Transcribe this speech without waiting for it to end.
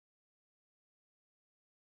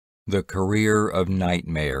The Career of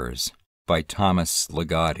Nightmares by Thomas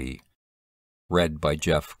Ligotti. Read by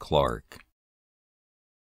Jeff Clark.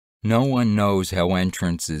 No one knows how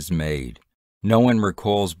entrance is made. No one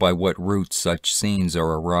recalls by what route such scenes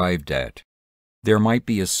are arrived at. There might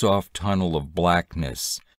be a soft tunnel of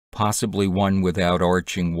blackness, possibly one without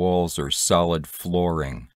arching walls or solid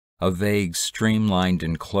flooring, a vague streamlined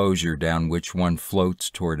enclosure down which one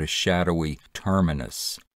floats toward a shadowy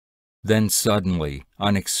terminus. Then suddenly,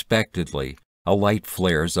 unexpectedly, a light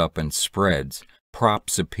flares up and spreads,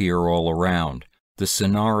 props appear all around, the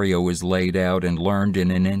scenario is laid out and learned in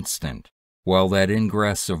an instant, while that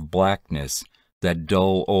ingress of blackness, that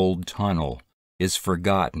dull old tunnel, is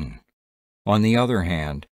forgotten. On the other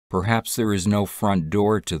hand, perhaps there is no front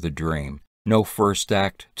door to the dream, no first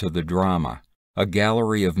act to the drama. A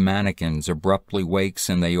gallery of mannequins abruptly wakes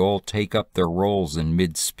and they all take up their roles in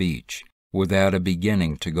mid-speech, without a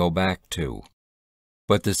beginning to go back to.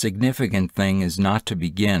 But the significant thing is not to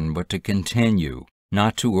begin, but to continue,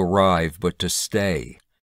 not to arrive, but to stay.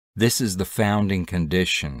 This is the founding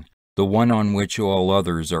condition, the one on which all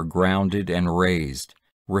others are grounded and raised.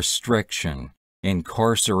 Restriction,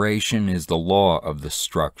 incarceration is the law of the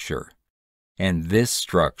structure. And this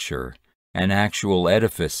structure, an actual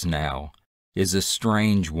edifice now, is a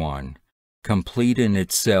strange one. Complete in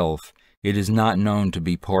itself, it is not known to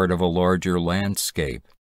be part of a larger landscape,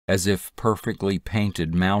 as if perfectly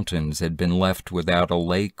painted mountains had been left without a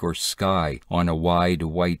lake or sky on a wide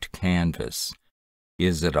white canvas.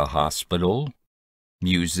 Is it a hospital?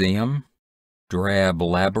 Museum? Drab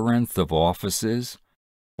labyrinth of offices?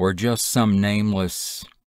 Or just some nameless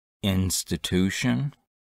institution?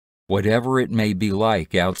 Whatever it may be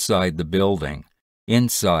like outside the building,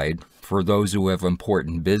 inside, for those who have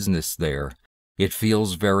important business there, it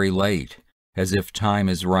feels very late, as if time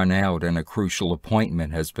has run out and a crucial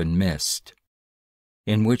appointment has been missed.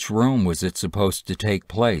 In which room was it supposed to take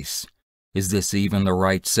place? Is this even the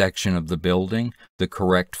right section of the building, the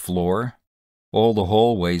correct floor? All the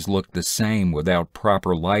hallways look the same without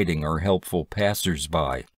proper lighting or helpful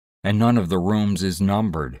passers-by, and none of the rooms is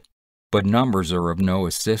numbered. But numbers are of no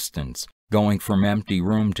assistance. Going from empty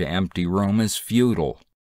room to empty room is futile.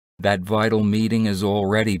 That vital meeting has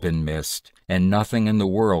already been missed, and nothing in the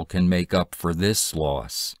world can make up for this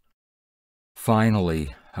loss.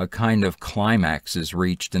 Finally, a kind of climax is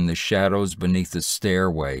reached in the shadows beneath the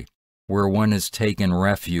stairway, where one has taken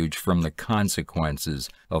refuge from the consequences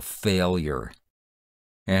of failure.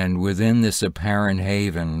 And within this apparent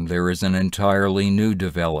haven there is an entirely new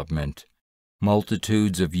development.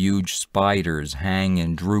 Multitudes of huge spiders hang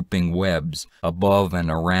in drooping webs above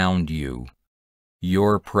and around you.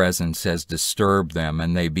 Your presence has disturbed them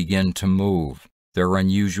and they begin to move, their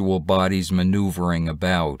unusual bodies maneuvering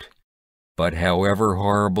about. But however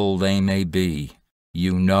horrible they may be,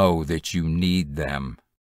 you know that you need them.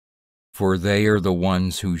 For they are the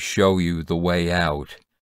ones who show you the way out.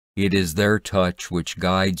 It is their touch which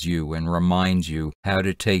guides you and reminds you how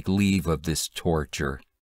to take leave of this torture.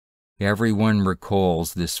 Everyone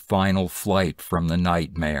recalls this final flight from the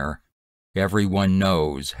nightmare. Everyone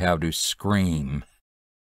knows how to scream.